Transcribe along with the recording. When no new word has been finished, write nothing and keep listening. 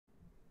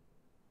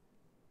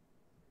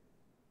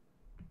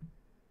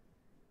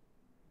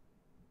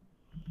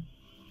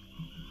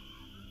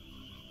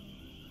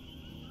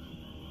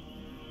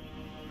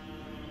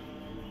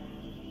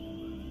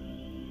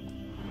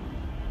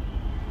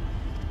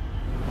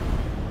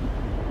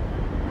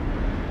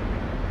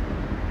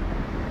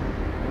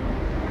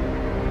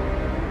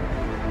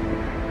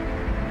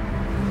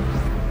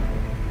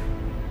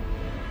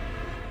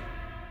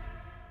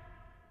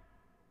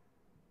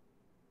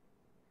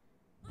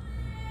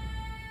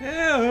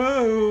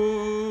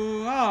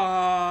Ew,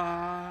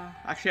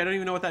 actually, I don't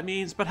even know what that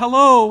means, but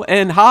hello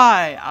and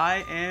hi,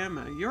 I am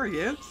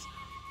YourGibs.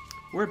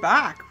 We're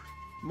back.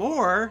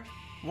 More?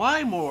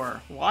 Why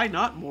more? Why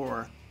not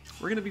more?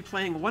 We're going to be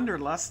playing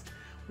Wanderlust,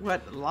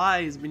 What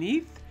Lies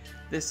Beneath.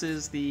 This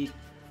is the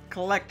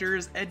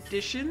Collector's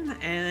Edition,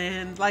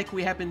 and like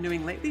we have been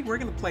doing lately, we're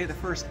going to play the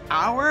first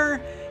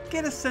hour,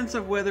 get a sense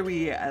of whether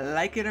we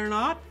like it or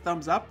not,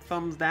 thumbs up,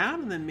 thumbs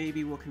down, and then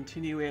maybe we'll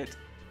continue it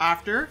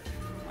after.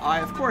 I,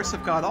 of course,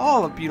 have got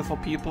all the beautiful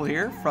people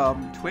here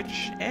from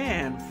Twitch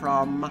and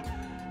from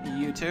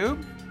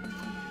YouTube.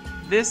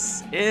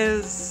 This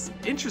is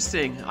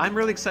interesting. I'm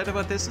really excited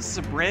about this. This is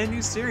a brand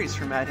new series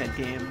for Madhead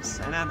Games,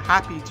 and I'm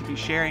happy to be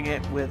sharing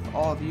it with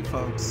all of you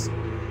folks.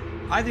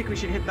 I think we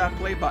should hit that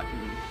play button.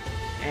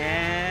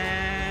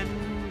 And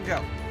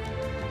go.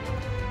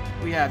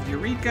 We have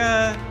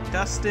Eureka,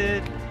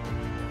 Dusted,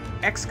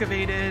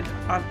 Excavated,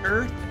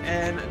 Unearthed,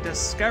 and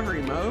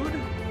Discovery Mode.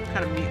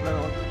 Kind of neat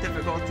little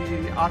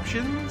difficulty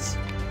options.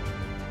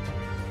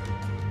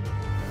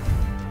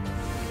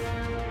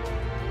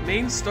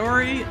 Main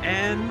story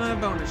and the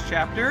bonus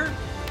chapter.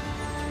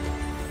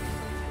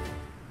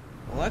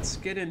 Let's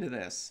get into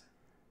this.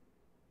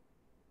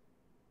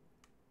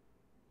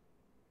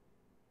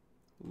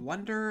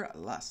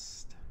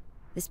 Wanderlust.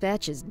 This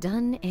batch is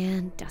done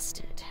and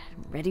dusted,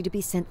 ready to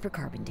be sent for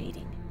carbon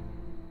dating.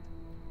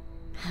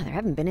 There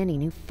haven't been any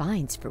new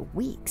finds for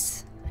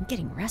weeks. I'm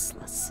getting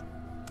restless.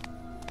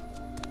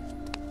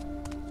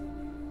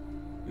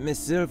 Miss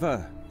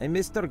Silva, a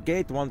Mr.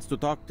 Gate wants to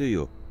talk to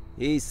you.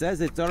 He says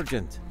it's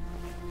urgent.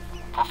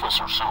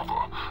 Professor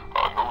Silva,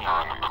 I know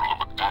you're in the middle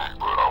of a day,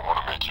 but I want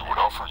to make you an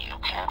offer you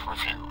can't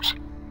refuse.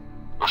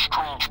 A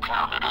strange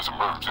pyramid has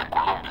emerged in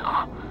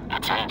Colombia.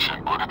 It's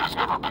ancient, but it has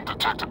never been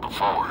detected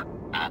before.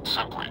 It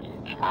simply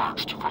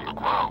emerged from the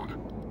ground.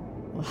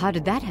 Well, how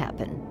did that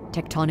happen?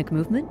 Tectonic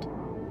movement?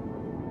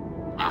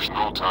 There's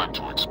no time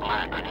to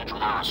explain. I need you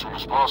there as soon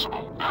as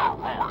possible. There are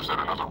rumors that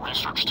another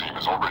research team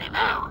is already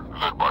there,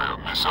 led by a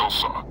Miss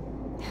Elsa.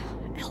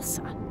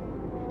 Elsa?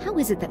 How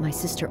is it that my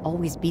sister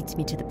always beats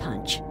me to the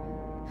punch?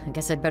 I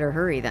guess I'd better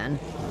hurry then.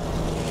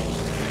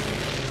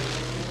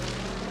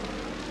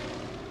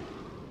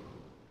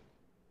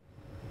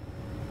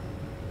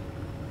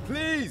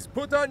 Please,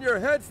 put on your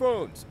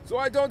headphones, so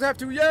I don't have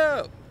to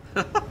yell!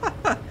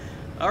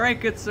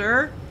 Alright, good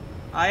sir.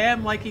 I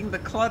am liking the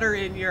clutter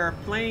in your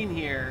plane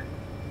here.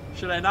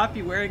 Should I not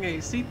be wearing a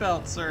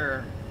seatbelt,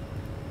 sir?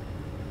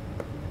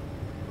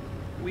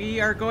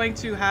 We are going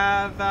to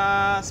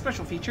have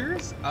special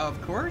features,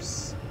 of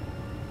course.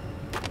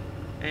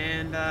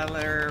 And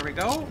there we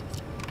go.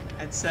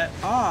 Headset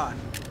on.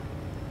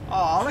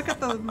 Oh, look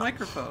at the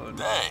microphone.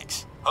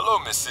 Thanks.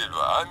 Hello, Miss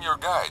Silva. I'm your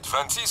guide,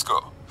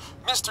 Francisco.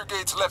 Mr.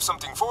 Gates left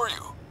something for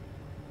you.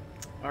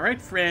 Alright,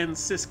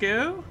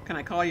 Francisco. Can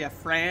I call you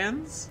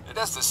Franz? It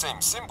has the same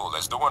symbol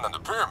as the one on the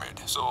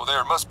pyramid, so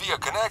there must be a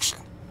connection.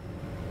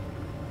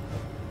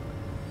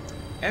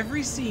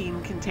 Every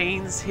scene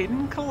contains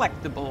hidden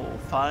collectible.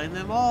 Find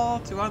them all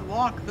to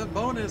unlock the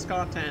bonus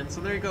content. So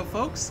there you go,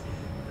 folks.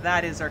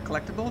 That is our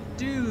collectible.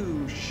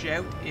 Do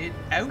shout it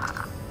out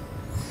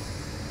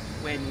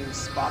when you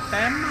spot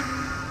them.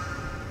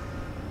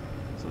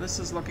 So this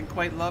is looking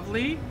quite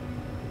lovely.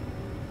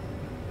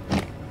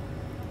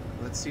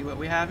 Let's see what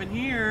we have in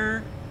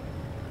here.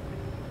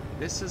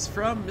 This is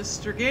from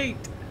Mr. Gate,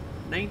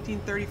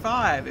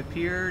 1935.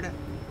 Appeared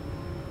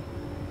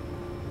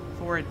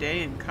for a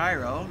day in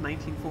Cairo.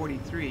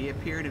 1943.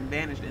 Appeared and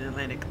vanished in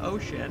Atlantic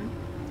Ocean.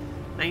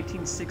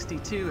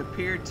 1962.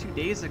 Appeared 2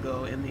 days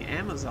ago in the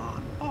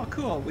Amazon. Oh,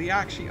 cool. We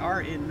actually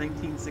are in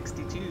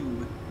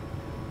 1962.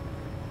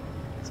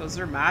 So is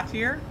there math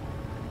here?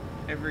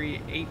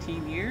 Every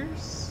 18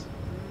 years?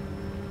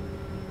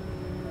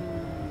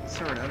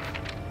 Sort of.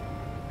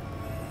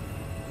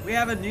 We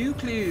have a new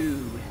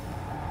clue.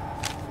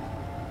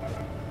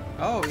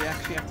 Oh, we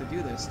actually have to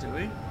do this, do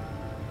we?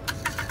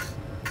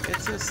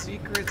 It's a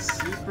secret,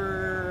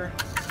 super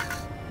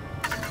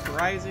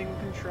surprising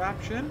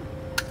contraption.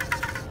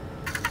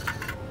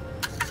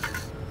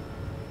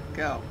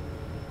 Go.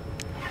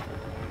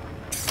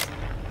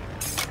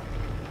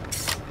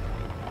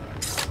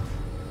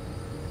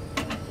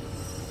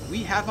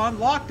 We have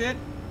unlocked it.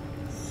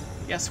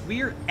 Yes,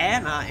 we're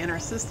Anna and our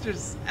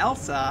sister's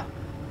Elsa.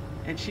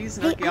 And she's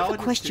an archaeologist. Hey, I have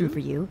a question for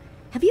you.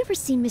 Have you ever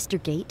seen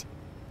Mr. Gate?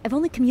 I've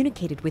only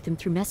communicated with him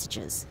through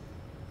messages.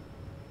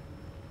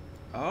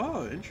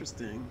 Oh,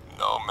 interesting.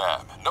 No,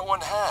 ma'am. No one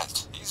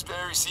has. He's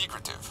very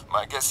secretive.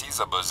 I guess he's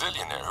a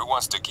bazillionaire who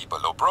wants to keep a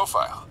low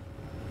profile.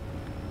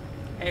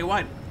 Hey,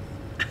 what?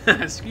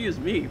 Excuse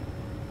me.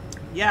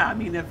 Yeah, I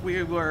mean, if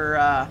we were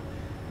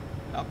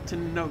up to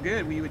no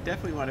good, we would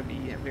definitely want to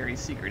be very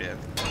secretive.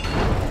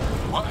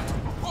 What?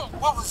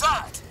 What was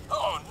that?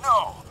 Oh,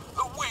 no.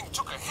 The wing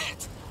took a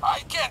hit.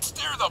 I can't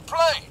steer the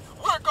plane.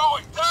 We're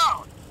going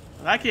down.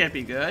 Well, that can't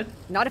be good.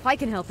 Not if I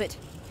can help it.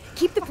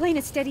 Keep the plane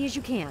as steady as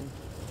you can.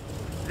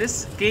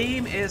 This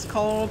game is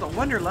called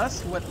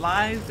Wanderlust, What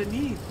Lies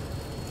Beneath.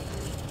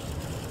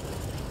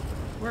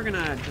 we're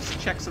gonna just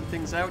check some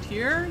things out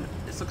here.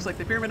 This looks like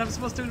the pyramid I'm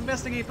supposed to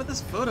investigate, but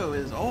this photo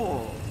is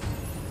old.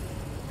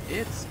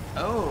 It's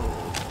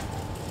old.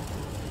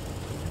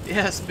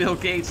 Yes, Bill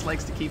Gates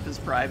likes to keep his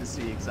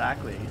privacy,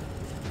 exactly.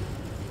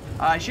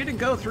 I shouldn't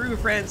go through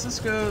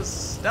Francisco's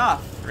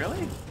stuff.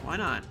 Really? Why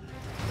not?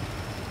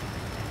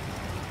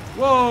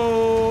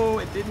 Whoa!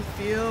 It didn't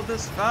feel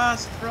this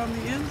fast from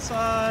the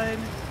inside.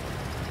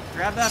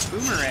 Grab that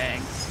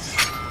boomerang.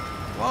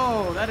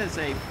 Whoa, that is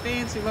a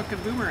fancy looking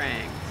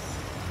boomerang.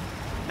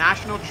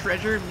 National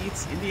Treasure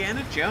meets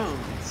Indiana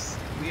Jones.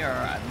 We are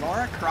at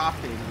Laura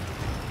Crofting.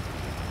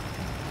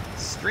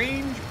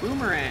 Strange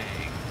boomerang.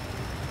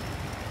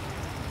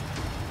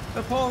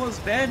 The pole is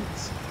bent.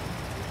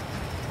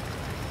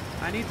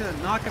 I need to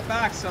knock it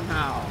back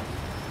somehow.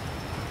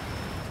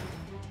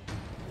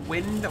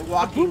 Wind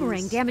walking. The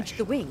boomerang damaged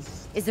the wing.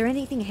 Is there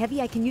anything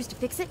heavy I can use to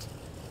fix it?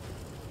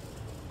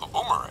 A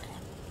boomerang?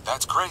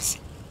 That's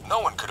crazy. No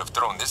one could have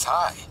thrown this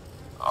high.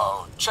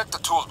 Oh, check the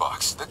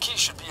toolbox. The key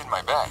should be in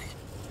my bag.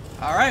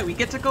 Alright, we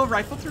get to go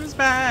rifle through his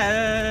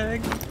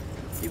bag.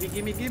 Gimme,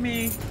 gimme,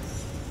 gimme.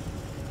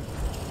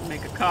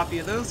 Make a copy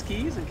of those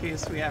keys in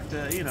case we have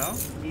to, you know,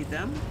 need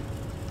them.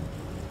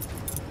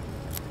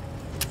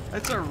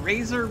 That's a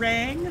razor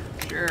rang?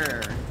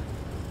 Sure.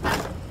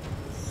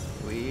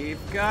 We've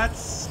got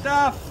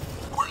stuff.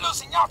 We're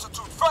losing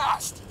altitude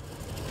fast.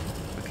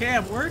 Okay,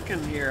 I'm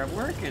working here. I'm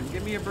working.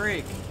 Give me a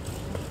break.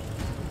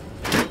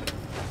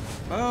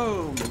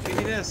 Boom. Give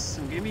me this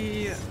and give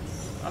me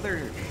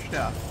other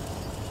stuff.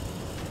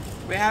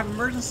 We have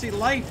emergency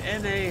light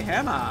and a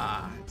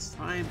hammer. It's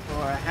time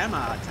for a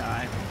hammer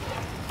time.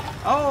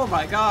 Oh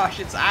my gosh,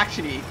 it's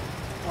actiony.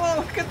 Oh,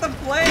 look at the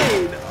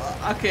blade.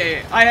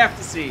 Okay, I have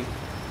to see.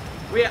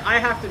 I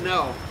have to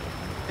know.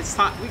 It's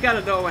time. We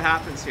gotta know what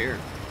happens here.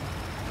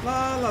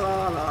 La la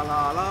la la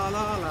la la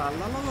la la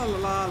la la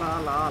la la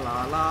la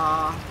la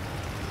la.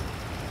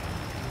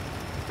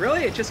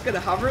 Really? It's just gonna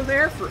hover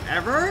there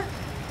forever?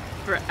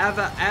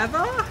 Forever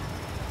ever?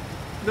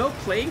 No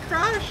plane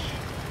crash?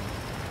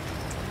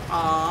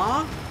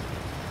 Aww.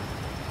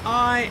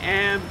 I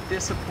am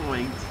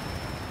disappointed.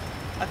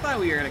 I thought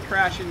we were gonna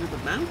crash into the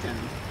mountain.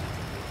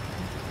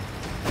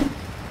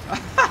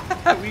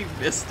 We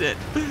missed it.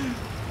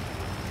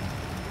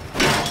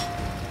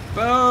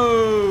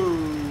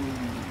 Boom!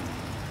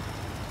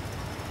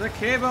 The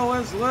cable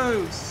is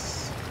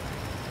loose.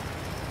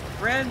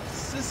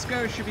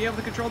 Francisco should be able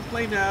to control the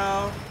plane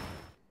now.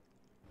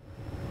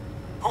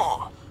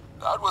 Oh,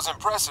 that was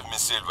impressive,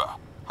 Miss Silva.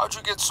 How'd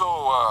you get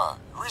so,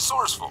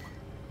 resourceful?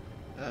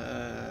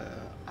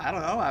 I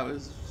don't know. I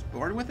was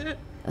born with it.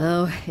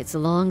 Oh, it's a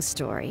long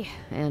story,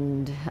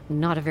 and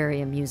not a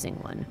very amusing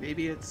one.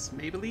 Maybe it's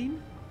Maybelline?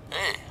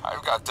 Hey,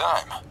 I've got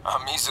time.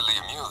 I'm easily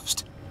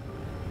amused.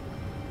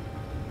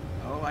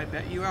 Oh, I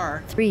bet you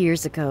are. 3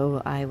 years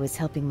ago, I was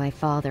helping my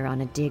father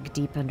on a dig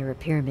deep under a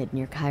pyramid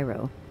near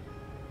Cairo.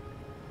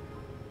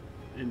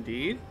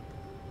 Indeed.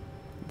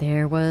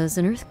 There was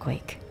an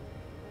earthquake,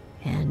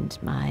 and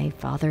my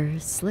father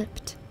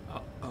slipped.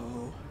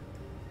 Uh-oh.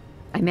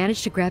 I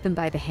managed to grab him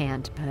by the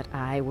hand, but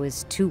I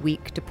was too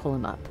weak to pull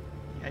him up.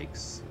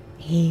 Yikes.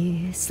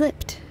 He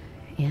slipped,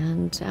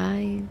 and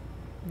I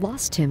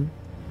lost him.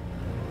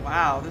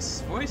 Wow,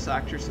 this voice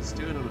actress is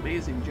doing an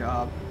amazing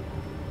job.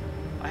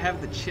 I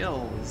have the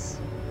chills.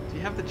 Do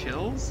you have the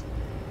chills?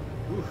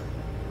 Oof.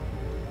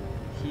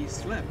 He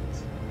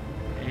slipped,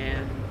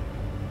 and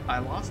I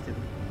lost him.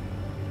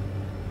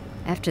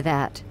 After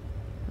that,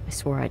 I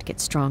swore I'd get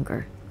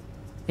stronger.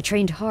 I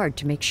trained hard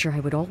to make sure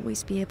I would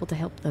always be able to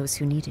help those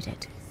who needed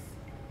it.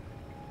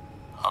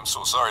 I'm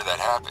so sorry that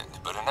happened,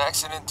 but an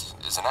accident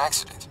is an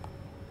accident.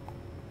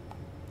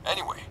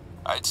 Anyway,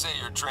 I'd say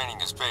your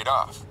training has paid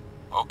off.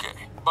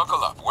 Okay,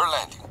 buckle up, we're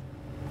landing.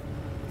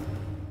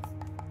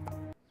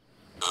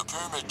 The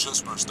pyramid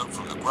just burst up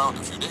from the ground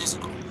a few days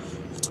ago.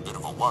 It's a bit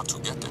of a walk to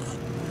get there.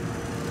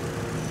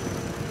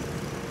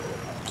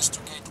 Mr.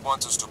 Gate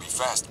wants us to be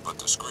fast but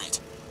discreet.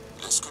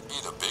 This could be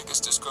the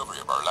biggest discovery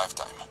of our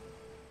lifetime.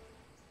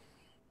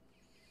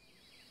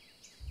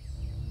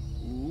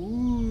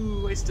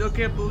 Ooh, I still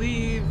can't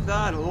believe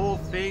that whole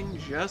thing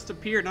just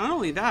appeared. Not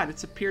only that,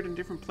 it's appeared in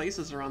different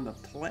places around the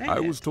planet. I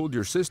was told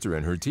your sister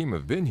and her team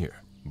have been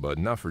here, but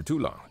not for too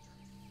long.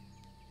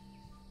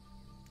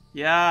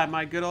 Yeah,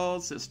 my good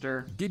old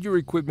sister. Get your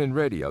equipment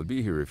ready. I'll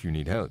be here if you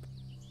need help.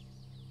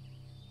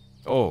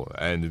 Oh,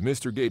 and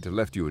Mr. Gate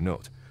left you a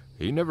note.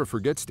 He never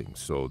forgets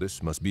things, so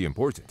this must be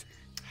important.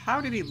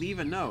 How did he leave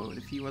a note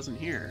if he wasn't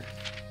here?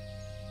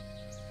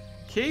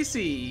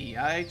 Casey,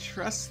 I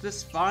trust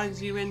this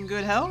finds you in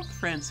good health.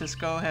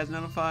 Francisco has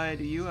notified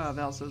you of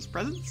Elsa's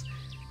presence.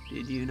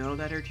 Did you know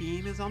that her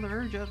team is on the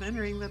verge of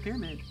entering the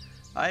pyramid?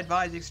 I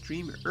advise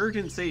extreme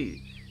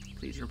urgency.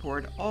 Please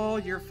report all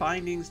your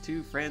findings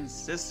to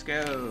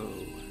Francisco.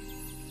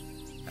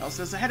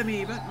 Elsa's ahead of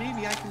me, but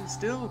maybe I can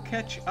still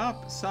catch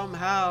up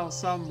somehow,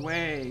 some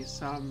way,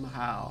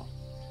 somehow.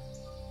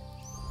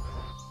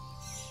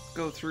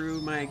 Go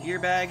through my gear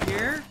bag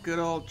here. Good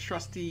old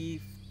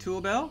trusty tool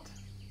belt.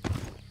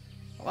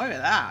 Look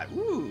at that.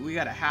 Ooh, we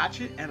got a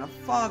hatchet and a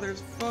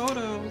father's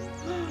photo.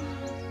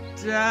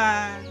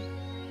 Dad.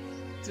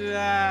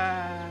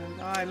 Dad,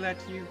 I let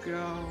you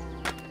go.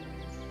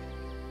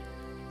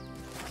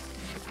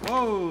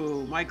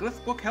 Whoa, my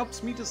glyph book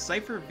helps me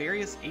decipher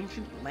various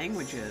ancient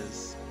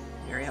languages.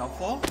 Very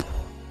helpful.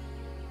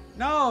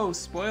 No,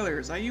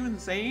 spoilers. Are you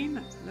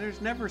insane?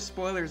 There's never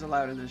spoilers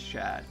allowed in this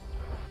chat.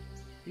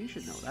 You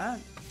should know that.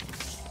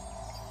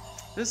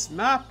 This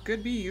map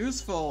could be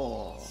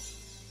useful.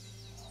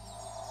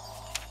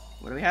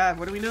 What do we have?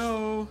 What do we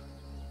know?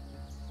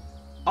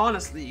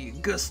 Honestly,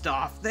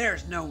 Gustav,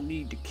 there's no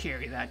need to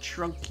carry that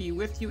trunk key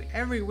with you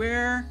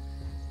everywhere.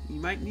 You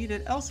might need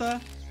it,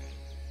 Elsa.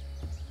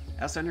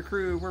 Elsa and her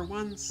crew were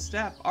one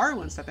step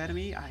ahead of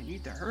me. I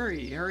need to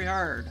hurry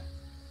hard.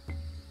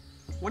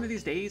 One of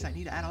these days, I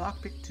need to add a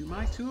lockpick to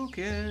my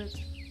toolkit.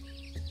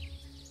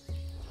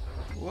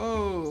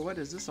 Whoa, what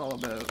is this all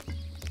about?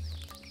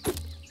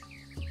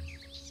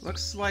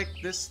 Looks like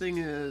this thing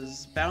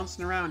is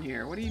bouncing around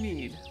here. What do you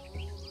need?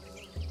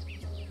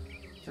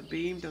 The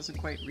beam doesn't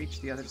quite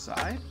reach the other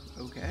side.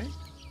 Okay.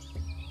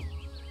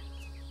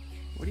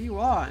 What do you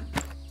want?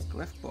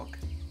 Glyph book.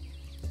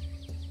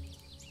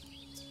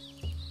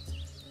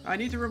 I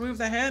need to remove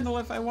the handle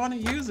if I want to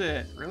use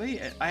it.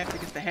 Really? I have to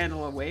get the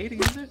handle away to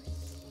use it?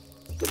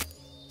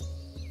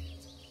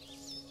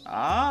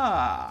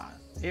 Ah,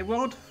 it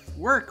won't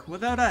work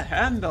without a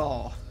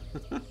handle.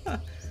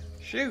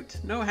 Shoot,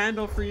 no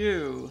handle for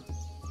you.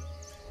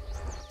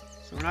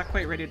 So we're not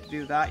quite ready to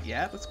do that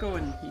yet. Let's go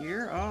in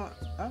here.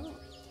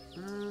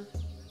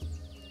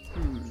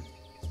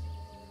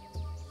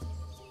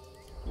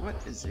 What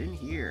is in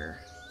here?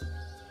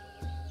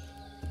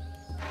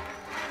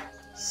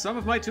 Some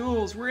of my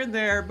tools were in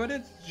there, but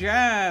it's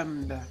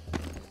jammed.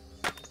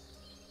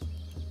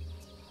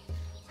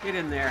 Get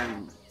in there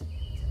and...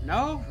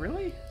 No?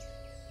 Really?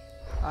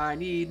 I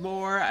need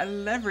more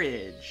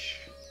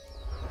leverage.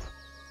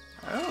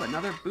 Oh,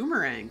 another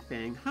boomerang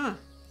thing, huh?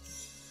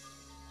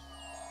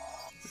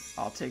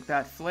 I'll take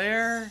that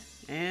flare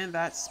and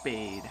that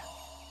spade.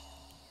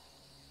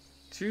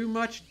 Too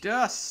much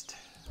dust.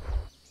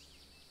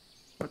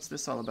 What's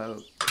this all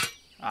about?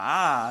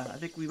 Ah, I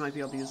think we might be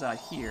able to use that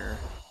here.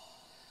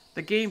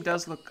 The game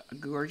does look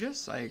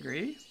gorgeous, I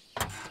agree.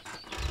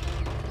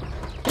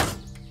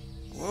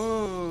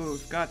 Whoa,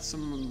 we've got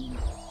some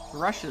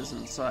brushes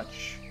and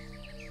such.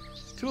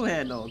 Tool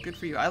handle, good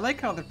for you. I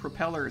like how the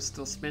propeller is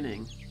still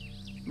spinning.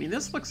 I mean,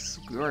 this looks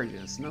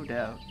gorgeous, no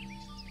doubt.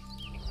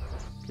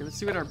 Okay, let's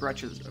see what our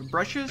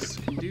brushes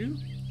can do.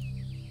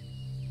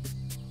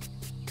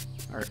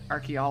 Our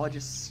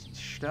archaeologist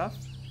stuff.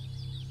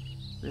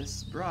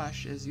 This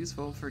brush is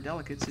useful for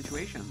delicate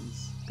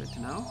situations. Good to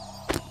know.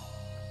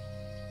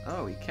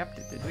 Oh, we kept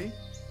it, did we?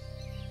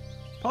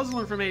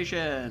 Puzzle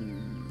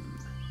information!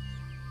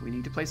 We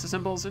need to place the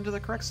symbols into the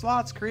correct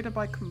slots created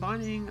by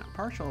combining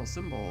partial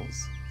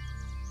symbols.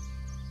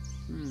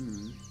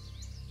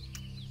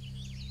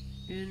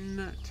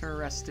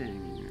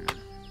 Interesting.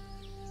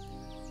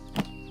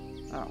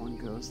 That one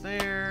goes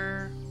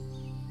there.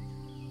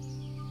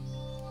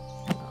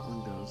 That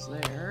one goes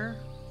there.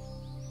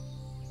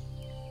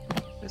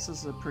 This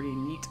is a pretty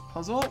neat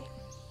puzzle.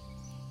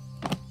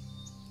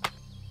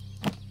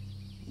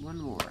 One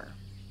more.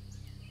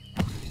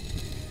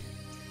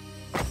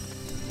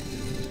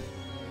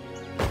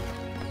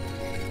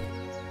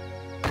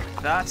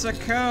 That's a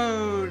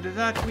code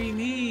that we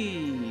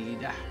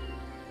need.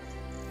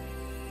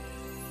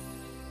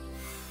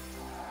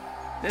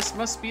 This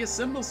must be a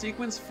symbol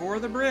sequence for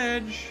the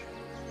bridge.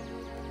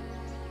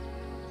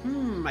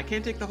 I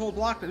can't take the whole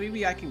block, but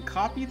maybe I can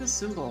copy the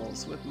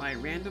symbols with my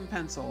random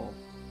pencil.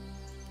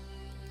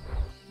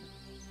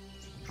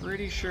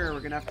 Pretty sure we're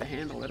gonna have to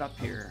handle it up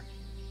here.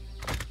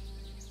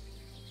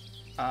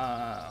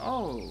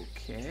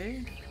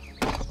 Okay.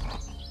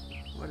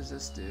 What does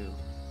this do?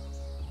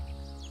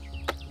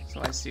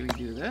 So I see we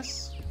do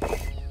this.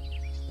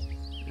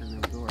 And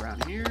then we go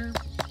around here.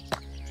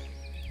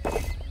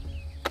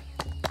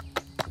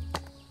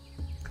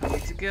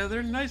 Coming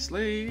together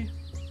nicely.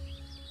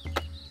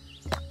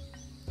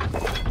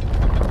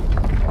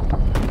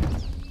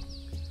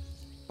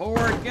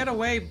 Board, get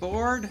away,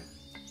 board!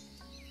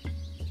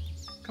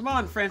 Come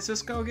on,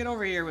 Francisco, get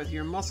over here with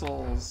your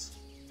muscles.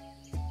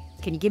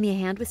 Can you give me a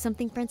hand with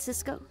something,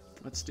 Francisco?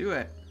 Let's do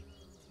it.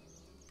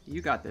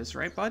 You got this,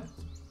 right, bud?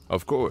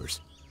 Of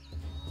course.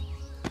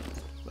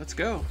 Let's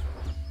go.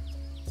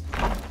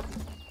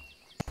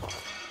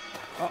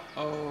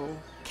 Uh-oh.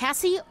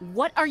 Cassie,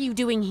 what are you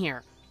doing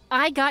here?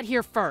 I got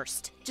here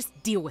first. Just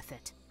deal with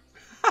it.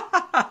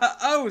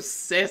 Oh,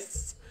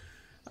 sis.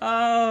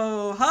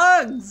 Oh,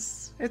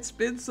 hugs. It's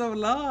been so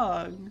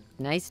long.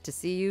 Nice to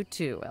see you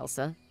too,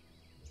 Elsa.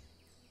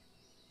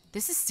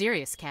 This is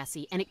serious,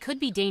 Cassie, and it could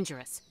be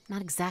dangerous.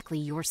 Not exactly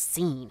your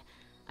scene.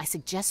 I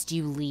suggest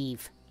you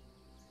leave.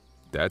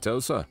 That's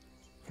Elsa.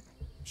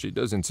 She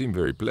doesn't seem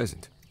very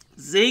pleasant.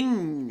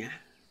 Zing.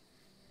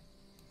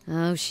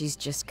 Oh, she's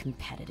just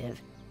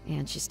competitive.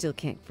 And she still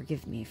can't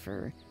forgive me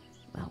for,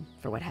 well,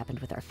 for what happened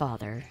with our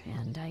father,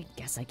 and I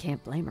guess I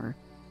can't blame her.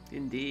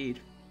 Indeed.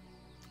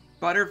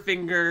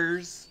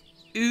 Butterfingers.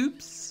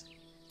 Oops.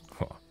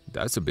 Huh,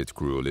 that's a bit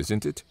cruel,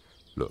 isn't it?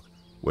 Look,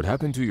 what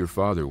happened to your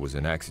father was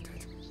an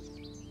accident.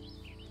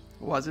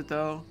 Was it,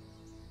 though?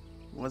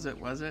 Was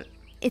it?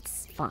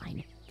 It's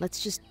fine.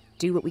 Let's just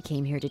do what we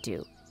came here to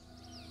do.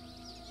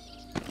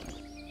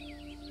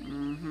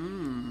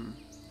 Mm-hmm.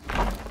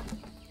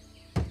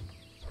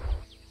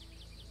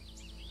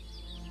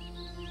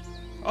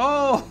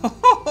 Oh,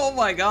 oh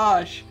my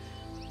gosh.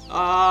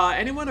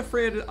 Anyone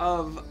afraid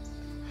of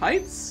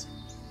heights?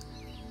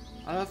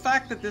 The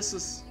fact that this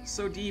is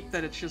so deep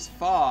that it's just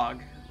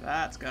fog,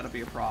 that's gotta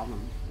be a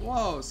problem.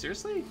 Whoa,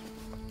 seriously?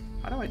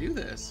 How do I do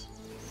this?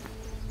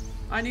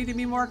 I need to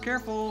be more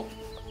careful.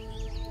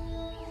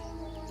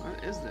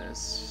 What is this?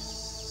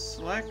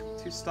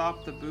 Select to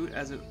stop the boot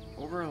as it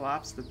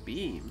overlaps the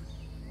beam.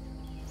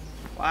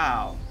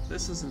 Wow,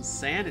 this is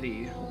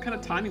insanity. What kind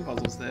of timing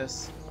puzzle is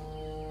this?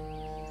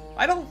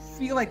 I don't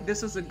feel like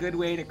this is a good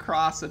way to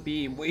cross a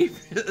beam.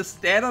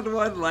 Stand on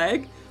one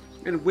leg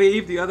and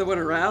wave the other one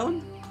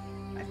around?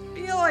 I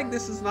feel like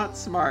this is not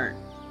smart.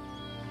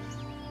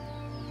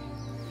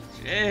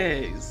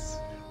 Jeez.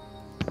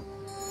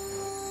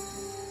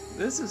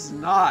 This is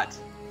not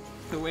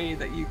the way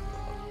that you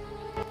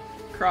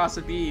cross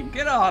a beam.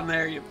 Get on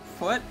there, you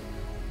foot.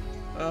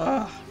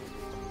 Ugh.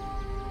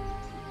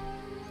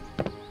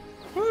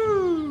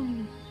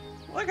 Woo!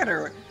 Look at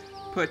her.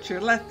 Put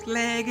your left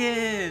leg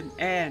in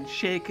and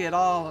shake it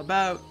all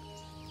about.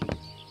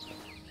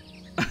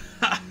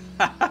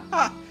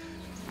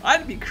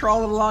 I'd be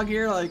crawling along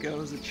here like I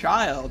was a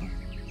child.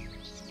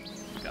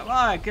 Come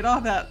on, get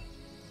on that.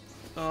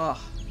 Ugh.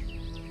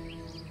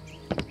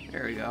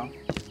 There we go.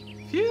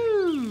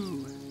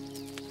 Phew!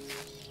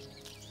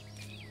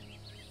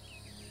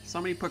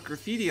 Somebody put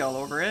graffiti all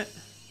over it.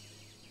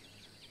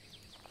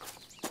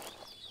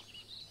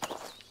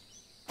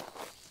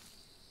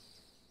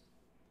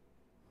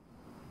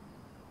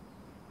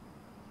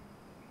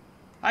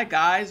 Hi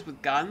guys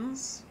with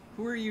guns.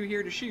 Who are you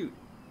here to shoot?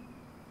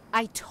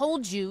 I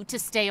told you to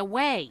stay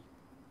away.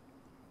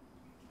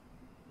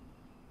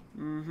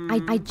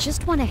 Mm-hmm. I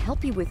just want to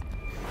help you with...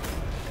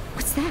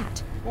 What's that?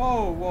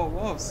 Whoa, whoa,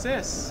 whoa,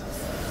 sis.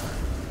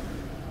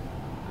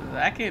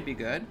 That can't be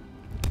good.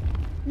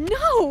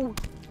 No!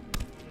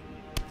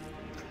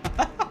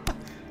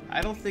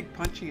 I don't think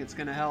punching it's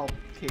gonna help,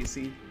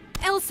 Casey.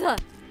 Elsa!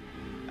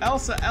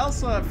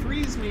 Elsa,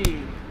 freeze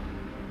me!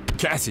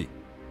 Cassie!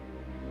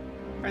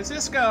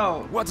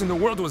 Francisco! What in the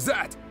world was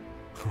that?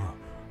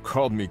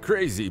 Called me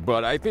crazy,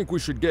 but I think we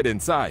should get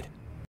inside.